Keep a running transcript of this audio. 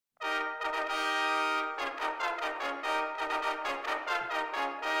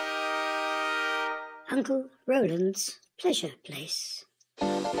Uncle Roland's Pleasure Place.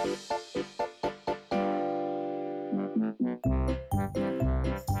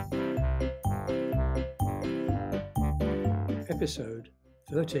 Episode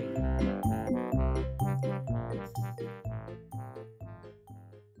 13.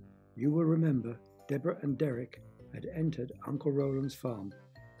 You will remember Deborah and Derek had entered Uncle Roland's farm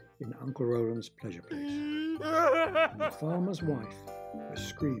in Uncle Roland's Pleasure Place, and the farmer's wife was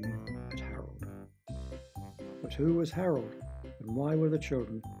screaming at Harold. But who was Harold, and why were the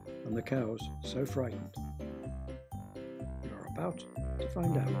children and the cows so frightened? You're about to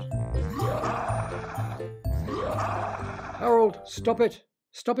find out. Harold, stop it!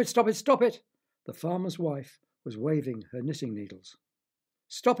 Stop it, stop it, stop it! The farmer's wife was waving her knitting needles.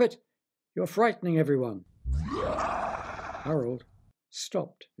 Stop it! You're frightening everyone. Harold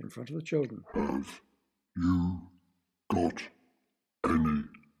stopped in front of the children. Have you got any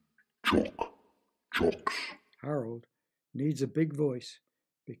chocs? Harold needs a big voice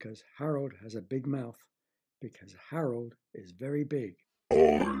because Harold has a big mouth, because Harold is very big.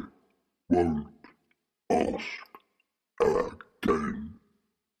 I won't ask again.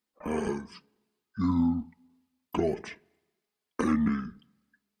 Have you got any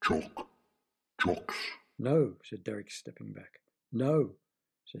chocs? No, said Derek, stepping back. No,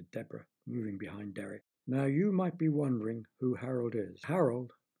 said Deborah, moving behind Derek. Now you might be wondering who Harold is.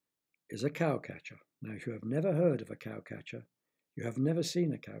 Harold is a cowcatcher. Now if you have never heard of a cowcatcher, you have never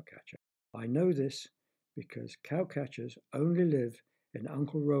seen a cowcatcher. I know this because cowcatchers only live in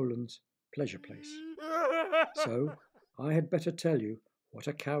Uncle Roland's Pleasure Place. So I had better tell you what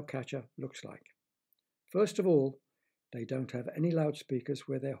a cowcatcher looks like. First of all, they don't have any loudspeakers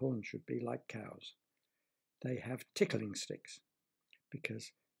where their horns should be like cows. They have tickling sticks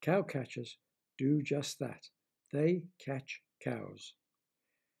because cowcatchers do just that. They catch cows.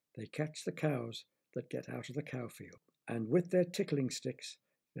 They catch the cows that get out of the cow field, and with their tickling sticks,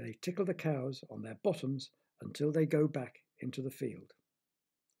 they tickle the cows on their bottoms until they go back into the field.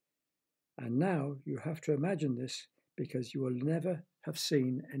 And now you have to imagine this because you will never have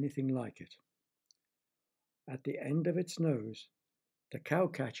seen anything like it. At the end of its nose, the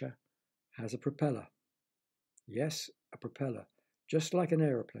cowcatcher has a propeller. Yes, a propeller, just like an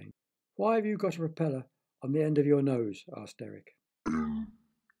aeroplane. Why have you got a propeller on the end of your nose? Asked Derek. In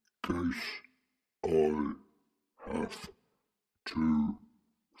case I have to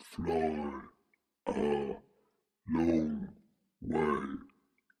fly a long way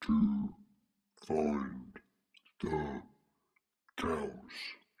to find the cows.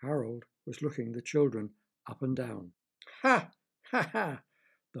 Harold was looking the children up and down. Ha! Ha! Ha!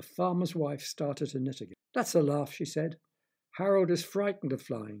 The farmer's wife started to knit again. That's a laugh, she said. Harold is frightened of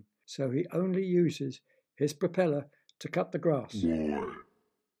flying, so he only uses his propeller to cut the grass. Why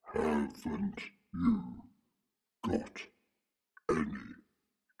haven't you got any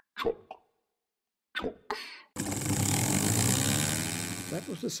chocs? That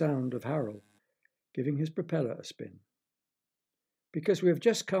was the sound of Harold giving his propeller a spin. Because we have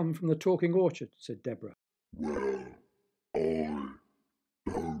just come from the talking orchard, said Deborah. Well, I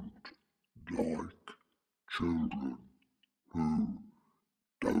don't like children who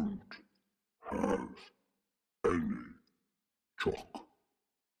don't have any chocs.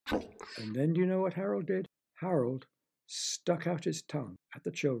 And then do you know what Harold did? Harold stuck out his tongue at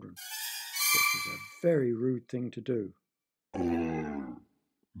the children, which is a very rude thing to do. Oh,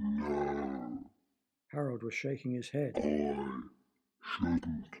 no. Harold was shaking his head. I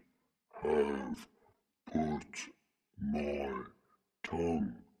shouldn't have put my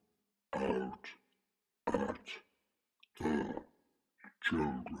tongue out at the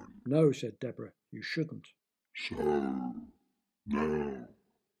children. No, said Deborah, you shouldn't. So now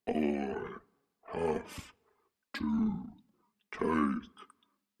I have to take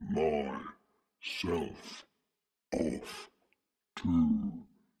myself off to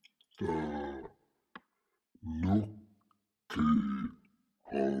the nookie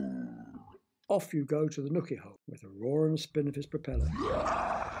hole. Off you go to the nookie hole with a roar and a spin of his propeller.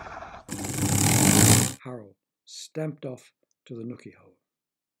 Harold stamped off to the nookie hole.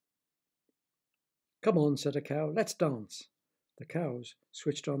 Come on, said a cow, let's dance. The cows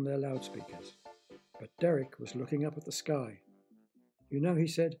switched on their loudspeakers, but Derek was looking up at the sky. You know, he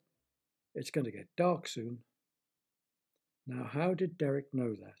said, it's going to get dark soon. Now, how did Derek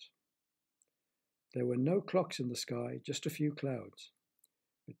know that? There were no clocks in the sky, just a few clouds.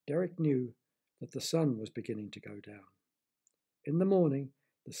 But Derek knew that the sun was beginning to go down. In the morning,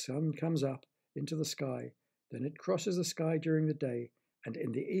 the sun comes up into the sky, then it crosses the sky during the day, and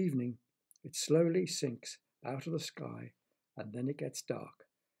in the evening, it slowly sinks out of the sky, and then it gets dark.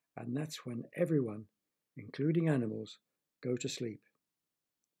 And that's when everyone including animals, go to sleep.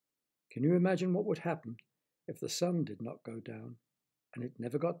 Can you imagine what would happen if the sun did not go down and it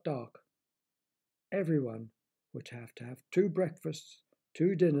never got dark? Everyone would have to have 2 breakfasts,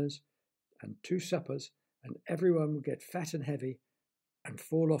 2 dinners, and 2 suppers, and everyone would get fat and heavy and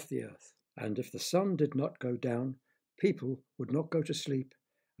fall off the earth. And if the sun did not go down, people would not go to sleep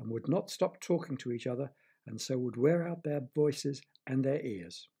and would not stop talking to each other, and so would wear out their voices and their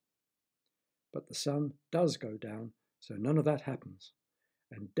ears. But the sun does go down, so none of that happens.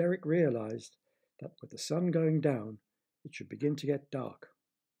 And Derek realized that with the sun going down, it should begin to get dark.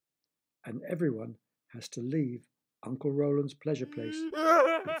 And everyone has to leave Uncle Roland's pleasure place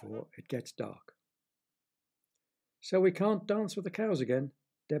before it gets dark. So we can't dance with the cows again?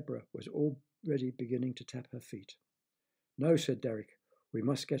 Deborah was already beginning to tap her feet. No, said Derek, we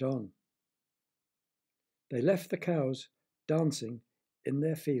must get on. They left the cows dancing in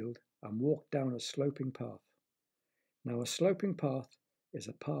their field and walked down a sloping path. Now a sloping path is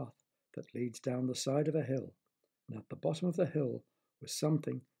a path that leads down the side of a hill, and at the bottom of the hill was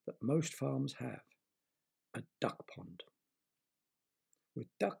something that most farms have, a duck pond, with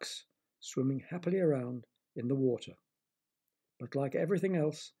ducks swimming happily around in the water. But like everything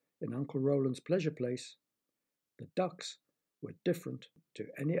else in Uncle Roland's pleasure place, the ducks were different to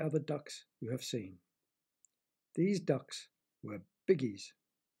any other ducks you have seen. These ducks were biggies.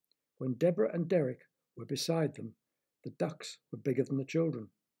 When Deborah and Derek were beside them, the ducks were bigger than the children.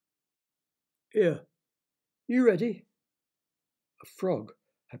 Here, you ready? A frog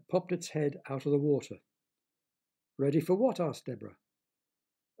had popped its head out of the water. Ready for what? Asked Deborah.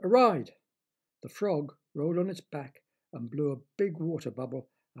 A ride. The frog rolled on its back and blew a big water bubble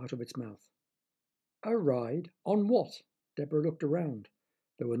out of its mouth. A ride? On what? Deborah looked around.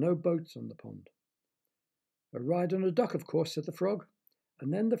 There were no boats on the pond. A ride on a duck, of course, said the frog.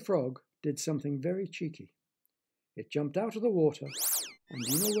 And then the frog did something very cheeky. It jumped out of the water, and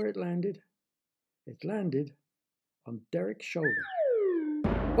do you know where it landed? It landed on Derek's shoulder.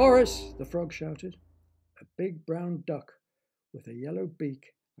 Boris, the frog shouted. A big brown duck with a yellow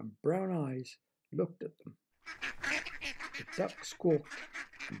beak and brown eyes looked at them. The duck squawked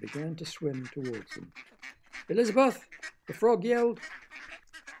and began to swim towards them. Elizabeth, the frog yelled.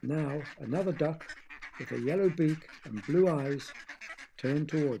 Now another duck with a yellow beak and blue eyes turned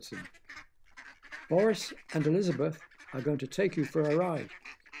towards them. Boris and Elizabeth are going to take you for a ride.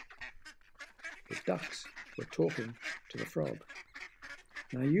 The ducks were talking to the frog.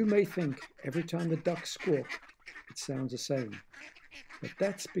 Now you may think every time the ducks squawk, it sounds the same. But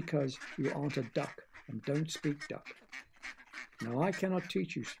that's because you aren't a duck and don't speak duck. Now I cannot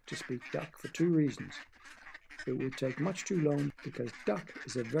teach you to speak duck for 2 reasons. It would take much too long because duck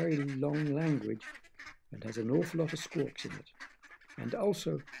is a very long language and has an awful lot of squawks in it. And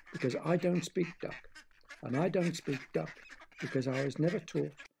also because I don't speak duck. And I don't speak duck because I was never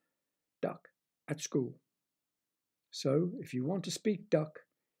taught duck at school. So if you want to speak duck,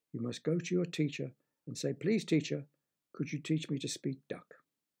 you must go to your teacher and say, please teacher, could you teach me to speak duck?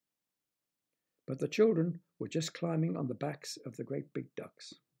 But the children were just climbing on the backs of the great big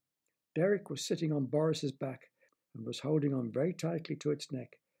ducks. Derek was sitting on Boris's back and was holding on very tightly to its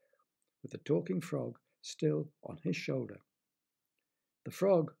neck, with the talking frog still on his shoulder. The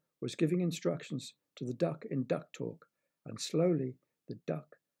frog was giving instructions to the duck in duck talk, and slowly the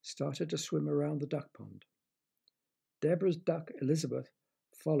duck started to swim around the duck pond. Deborah's duck, Elizabeth,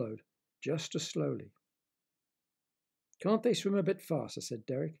 followed just as slowly. Can't they swim a bit faster? Said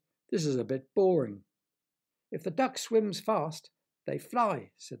Derek. This is a bit boring. If the duck swims fast, they fly,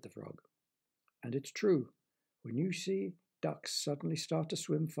 said the frog. And it's true. When you see ducks suddenly start to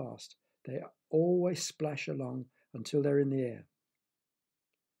swim fast, they always splash along until they're in the air.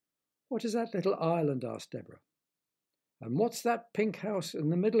 What is that little island? Asked Deborah. And what's that pink house in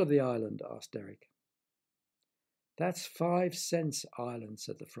the middle of the island? Asked Derek. That's 5 cents island,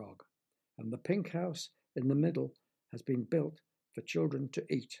 said the frog, and the pink house in the middle has been built for children to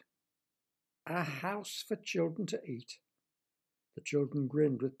eat. A house for children to eat? The children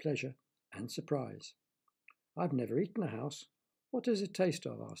grinned with pleasure and surprise. I've never eaten a house. What does it taste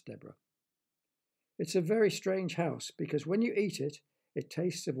of? Asked Deborah. It's a very strange house because when you eat it, it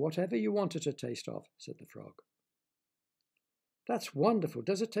tastes of whatever you want it to taste of, said the frog. That's wonderful.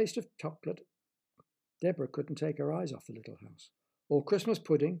 Does it taste of chocolate? Deborah couldn't take her eyes off the little house. Or Christmas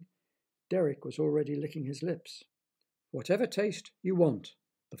pudding? Derek was already licking his lips. Whatever taste you want.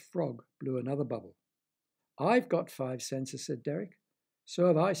 The frog blew another bubble. I've got 5 cents, said Derek. So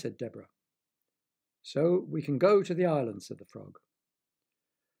have I, said Deborah. So we can go to the island, said the frog.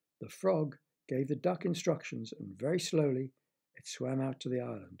 The frog gave the duck instructions, and very slowly it swam out to the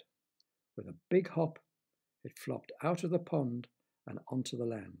island. With a big hop, It flopped out of the pond and onto the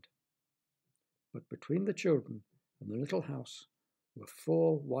land. But between the children and the little house were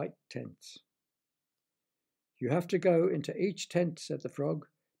 4 white tents. "You have to go into each tent," said the frog,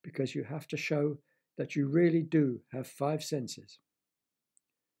 "because you have to show that you really do have 5 senses."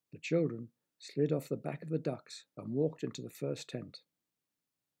 The children slid off the back of the ducks and walked into the first tent.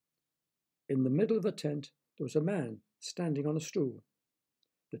 In the middle of the tent there was a man standing on a stool.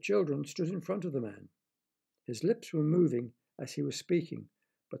 The children stood in front of the man. His lips were moving as he was speaking,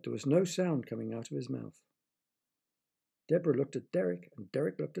 but there was no sound coming out of his mouth. Deborah looked at Derek, and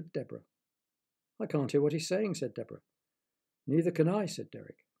Derek looked at Deborah. "I can't hear what he's saying," said Deborah. "Neither can I," said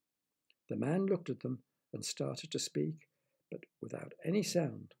Derek. The man looked at them and started to speak, but without any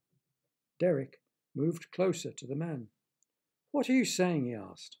sound. Derek moved closer to the man. "What are you saying?" he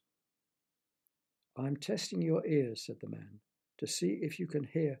asked. "I'm testing your ears," said the man, "to see if you can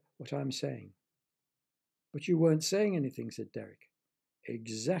hear what I'm saying." "But you weren't saying anything," said Derek.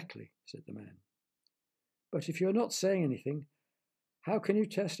 "Exactly," said the man. "But if you're not saying anything, how can you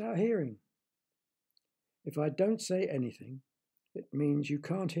test our hearing?" "If I don't say anything, it means you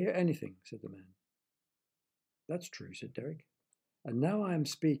can't hear anything," said the man. "That's true," said Derek. "And now I am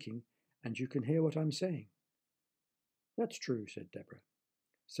speaking, and you can hear what I'm saying." "That's true," said Deborah.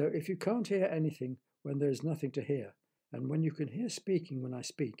 "So if you can't hear anything when there is nothing to hear, and when you can hear speaking when I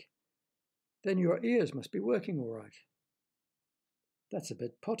speak, then your ears must be working all right." "That's a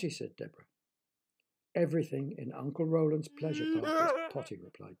bit potty," said Deborah. "Everything in Uncle Roland's pleasure park is potty,"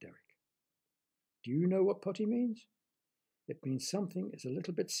 replied Derek. "Do you know what potty means?" "It means something is a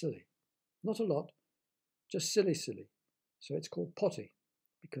little bit silly. Not a lot, just silly. So it's called potty,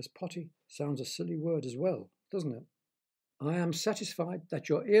 because potty sounds a silly word as well, doesn't it?" "I am satisfied that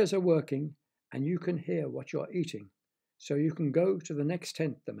your ears are working and you can hear what you're eating, so you can go to the next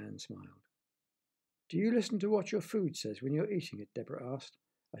tent," the man smiled. "Do you listen to what your food says when you're eating it?" Deborah asked,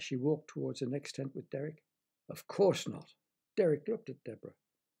 as she walked towards the next tent with Derek. "Of course not." Derek looked at Deborah.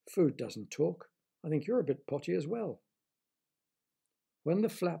 "Food doesn't talk. I think you're a bit potty as well." When the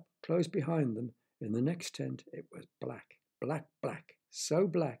flap closed behind them in the next tent, it was black, so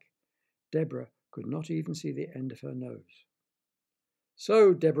black, Deborah could not even see the end of her nose.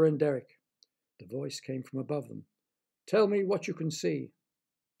 "So, Deborah and Derek," the voice came from above them, "tell me what you can see."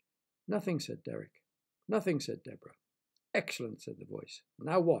 "Nothing," said Derek. "Nothing," said Deborah. "Excellent," said the voice.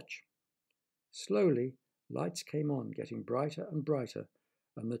 "Now watch." Slowly, lights came on, getting brighter and brighter,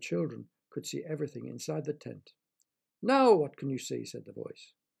 and the children could see everything inside the tent. "Now what can you see?" said the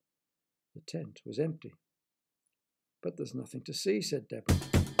voice. The tent was empty. "But there's nothing to see," said Deborah.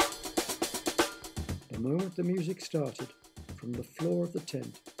 The moment the music started, from the floor of the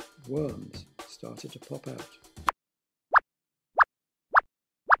tent, worms started to pop out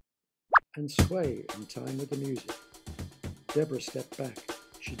and sway in time with the music. Deborah stepped back.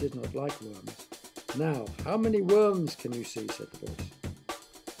 She did not like worms. "Now, how many worms can you see?" said the voice.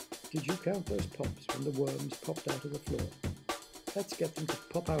 "Did you count those pops when the worms popped out of the floor? Let's get them to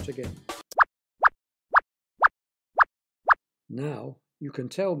pop out again." "Now, you can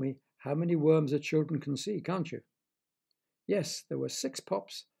tell me how many worms the children can see, can't you?" "Yes, there were 6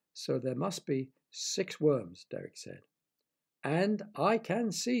 pops, so there must be 6 worms," Derek said. "And I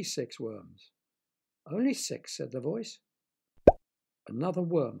can see 6 worms." "Only 6, said the voice. Another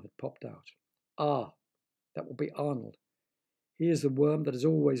worm had popped out. "Ah, that will be Arnold. He is the worm that is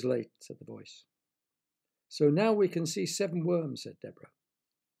always late," said the voice. "So now we can see 7 worms, said Deborah.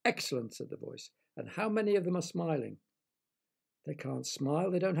 "Excellent," said the voice. "And how many of them are smiling?" "They can't smile,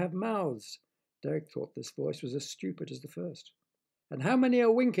 they don't have mouths." Derek thought this voice was as stupid as the first. "And how many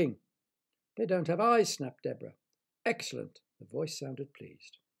are winking?" "They don't have eyes," snapped Deborah. "Excellent." The voice sounded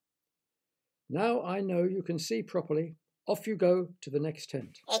pleased. "Now I know you can see properly. Off you go to the next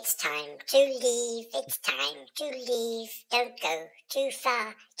tent." It's time to leave, it's time to leave. Don't go too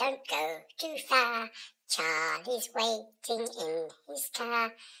far, don't go too far. Charlie's waiting in his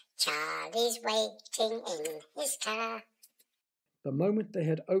car. Charlie's waiting in his car. The moment they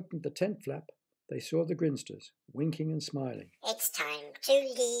had opened the tent flap, they saw the grinsters, winking and smiling. It's time to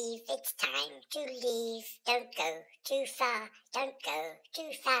leave, it's time to leave. Don't go too far, don't go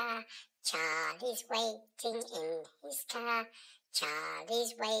too far. Charlie's waiting in his car.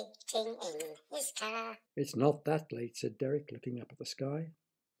 Charlie's waiting in his car. "It's not that late," said Derek, looking up at the sky.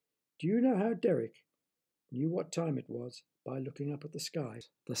 Do you know how Derek knew what time it was by looking up at the sky?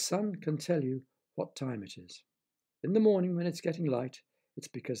 The sun can tell you what time it is. In the morning when it's getting light, it's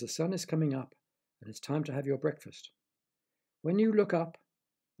because the sun is coming up and it's time to have your breakfast. When you look up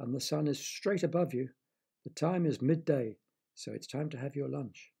and the sun is straight above you, the time is midday, so it's time to have your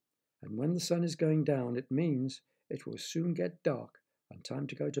lunch. And when the sun is going down, it means it will soon get dark and time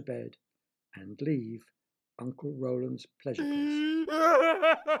to go to bed and leave Uncle Roland's pleasure place.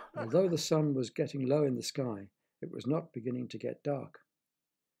 Although the sun was getting low in the sky, it was not beginning to get dark.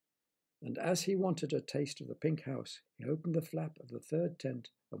 And as he wanted a taste of the pink house, he opened the flap of the third tent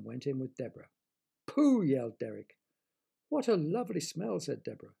and went in with Deborah. "Pooh!" yelled Derek. "What a lovely smell," said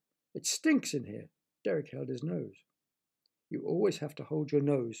Deborah. "It stinks in here." Derek held his nose. You always have to hold your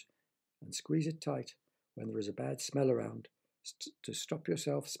nose and squeeze it tight when there is a bad smell around to stop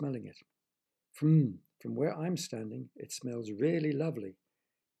yourself smelling it. From where I'm standing, it smells really lovely.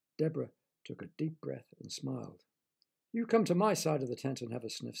 Deborah took a deep breath and smiled. "You come to my side of the tent and have a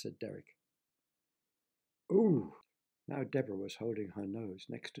sniff," said Derek. "Ooh!" Now Deborah was holding her nose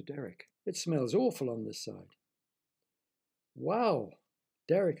next to Derek. "It smells awful on this side." "Wow!"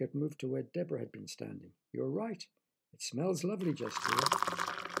 Derek had moved to where Deborah had been standing. "You're right. It smells lovely just here."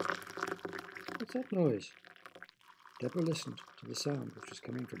 "What's that noise?" Deborah listened to the sound which was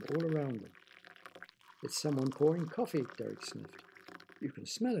coming from all around them. "It's someone pouring coffee," Derek sniffed. "You can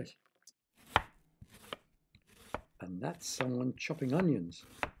smell it." "And that's someone chopping onions."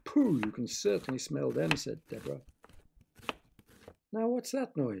 "Pooh, you can certainly smell them," said Deborah. "Now what's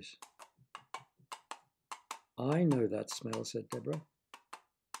that noise?" "I know that smell," said Deborah.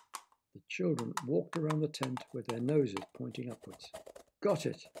 The children walked around the tent with their noses pointing upwards. "Got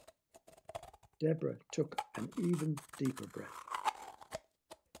it." Deborah took an even deeper breath.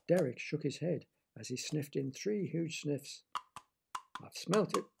 Derek shook his head as he sniffed in 3 huge sniffs. "I've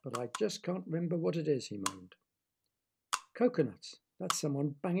smelt it, but I just can't remember what it is," he moaned. "Coconuts. That's someone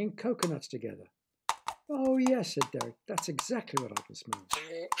banging coconuts together." "Oh, yes," said Derek. "That's exactly what I can smell."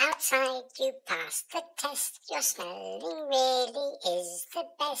 Come outside, you passed the test. Your smelling really is the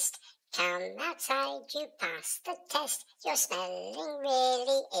best. Come outside, you passed the test. Your smelling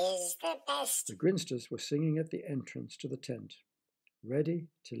really is the best. The Grinsters were singing at the entrance to the tent, ready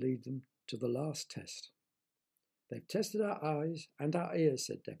to lead them to the last test. "They've tested our eyes and our ears,"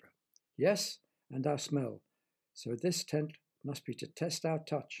 said Deborah. "Yes, and our smell. So this tent must be to test our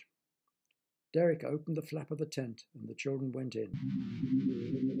touch." Derek opened the flap of the tent and the children went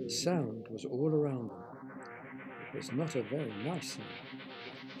in. Sound was all around them. It was not a very nice sound.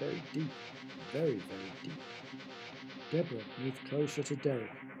 Very deep, very, very deep. Deborah moved closer to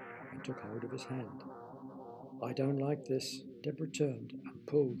Derek and took hold of his hand. "I don't like this." Deborah turned and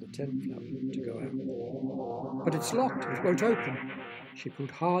pulled the tent flap to go out. "But it's locked. It won't open." She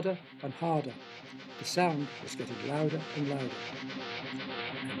pulled harder and harder. The sound was getting louder and louder.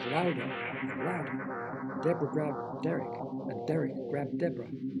 And louder and louder. Deborah grabbed Derek and Derek grabbed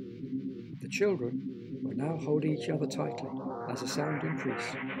Deborah. The children were now holding each other tightly as the sound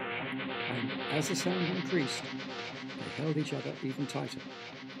increased. And as the sound increased, they held each other even tighter.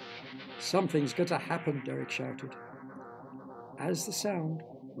 "Something's going to happen," Derek shouted. As the sound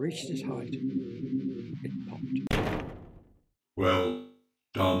reached its height, it popped. Well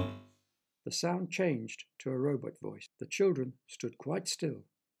done. The sound changed to a robot voice. The children stood quite still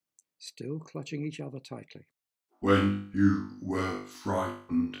clutching each other tightly. When you were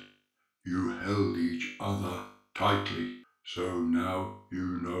frightened, you held each other tightly. So now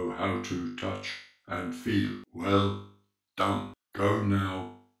you know how to touch and feel. Well done. Go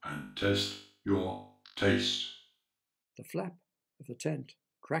now and test your taste. The flap of the tent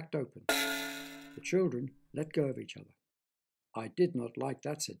cracked open. The children let go of each other. "I did not like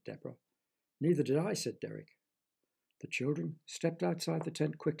that," said Deborah. "Neither did I," said Derek. The children stepped outside the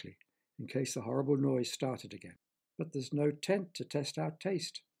tent quickly in case the horrible noise started again. "But there's no tent to test our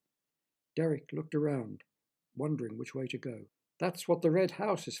taste." Derek looked around, wondering which way to go. "That's what the red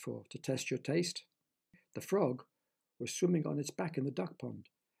house is for, to test your taste." The frog was swimming on its back in the duck pond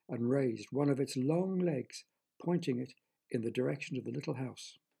and raised one of its long legs, pointing it in the direction of the little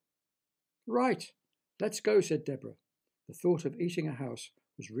house. "Right, let's go," said Deborah. The thought of eating a house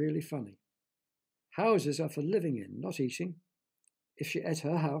was really funny. Houses are for living in, not eating. If she ate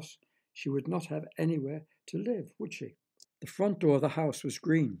her house, she would not have anywhere to live, would she? The front door of the house was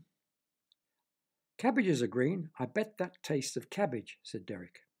green. "Cabbages are green. I bet that tastes of cabbage," said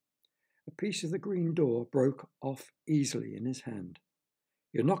Derek. A piece of the green door broke off easily in his hand.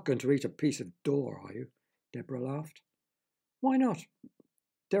 "You're not going to eat a piece of door, are you?" Deborah laughed. "Why not?"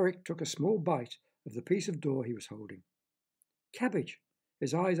 Derek took a small bite of the piece of door he was holding. Cabbage!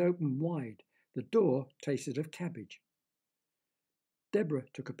 His eyes opened wide. The door tasted of cabbage. Deborah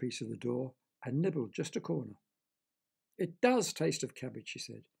took a piece of the door and nibbled just a corner. "It does taste of cabbage," she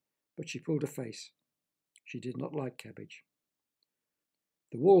said, but she pulled a face. She did not like cabbage.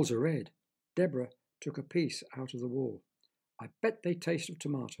 "The walls are red." Deborah took a piece out of the wall. "I bet they taste of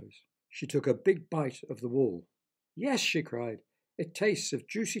tomatoes." She took a big bite of the wall. Yes, she cried, it tastes of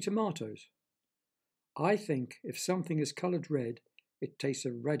juicy tomatoes. I think if something is coloured red, it tastes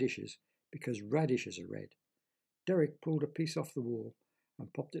of radishes, because radishes are red. Derek pulled a piece off the wall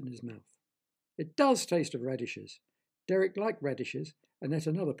and popped it in his mouth. It does taste of radishes. Derek liked radishes and ate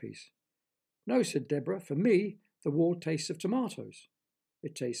another piece. No, said Deborah, for me, the wall tastes of tomatoes.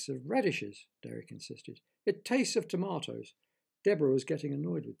 It tastes of radishes, Derek insisted. It tastes of tomatoes. Deborah was getting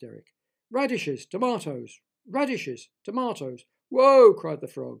annoyed with Derek. Radishes, tomatoes, radishes, tomatoes. Whoa, cried the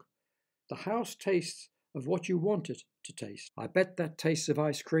frog. The house tastes of what you want it to taste. I bet that tastes of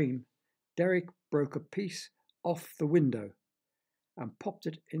ice cream. Derek broke a piece off the window and popped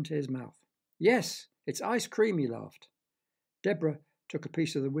it into his mouth. Yes, it's ice cream, he laughed. Deborah took a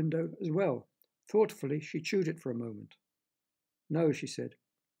piece of the window as well. Thoughtfully, she chewed it for a moment. No, she said.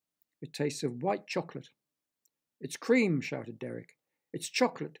 It tastes of white chocolate. It's cream, shouted Derek. It's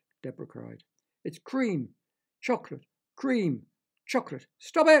chocolate, Deborah cried. It's cream, chocolate, cream, chocolate.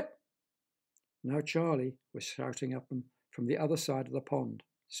 Stop it! Now Charlie was shouting up them from the other side of the pond.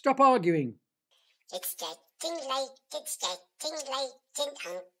 Stop arguing! It's getting late in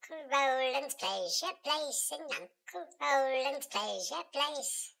Uncle Roland's pleasure place, in Uncle Roland's pleasure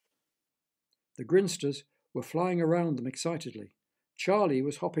place. The Grinsters were flying around them excitedly. Charlie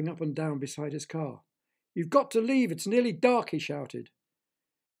was hopping up and down beside his car. You've got to leave, it's nearly dark, he shouted.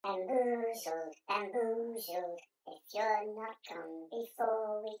 Bamboozled, bamboozled, if you're not gone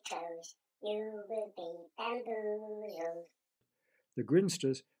before we close, you will be bamboozled. The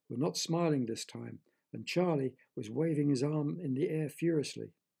Grinsters were not smiling this time, and Charlie was waving his arm in the air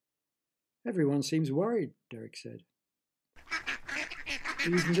furiously. Everyone seems worried, Derek said.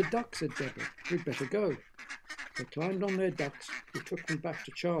 Even the ducks, said Deborah. We'd better go. They climbed on their ducks, who took them back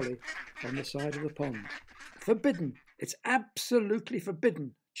to Charlie on the side of the pond. Forbidden! It's absolutely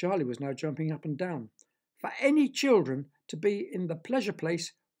forbidden! Charlie was now jumping up and down. For any children to be in the pleasure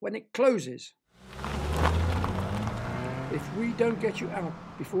place when it closes. If we don't get you out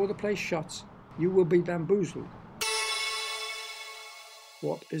before the place shuts, you will be bamboozled.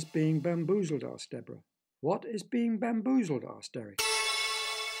 What is being bamboozled? Asked Deborah. What is being bamboozled? Asked Derek.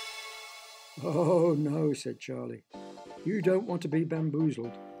 Oh, no, said Charlie. You don't want to be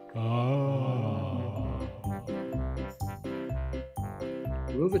bamboozled.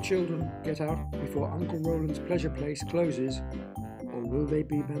 Will the children get out before Uncle Roland's pleasure place closes, or will they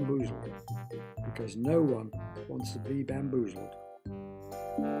be bamboozled? Because no one wants to be bamboozled.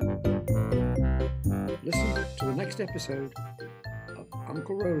 Listen to the next episode of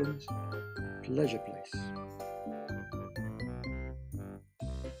Uncle Roland's Pleasure Place.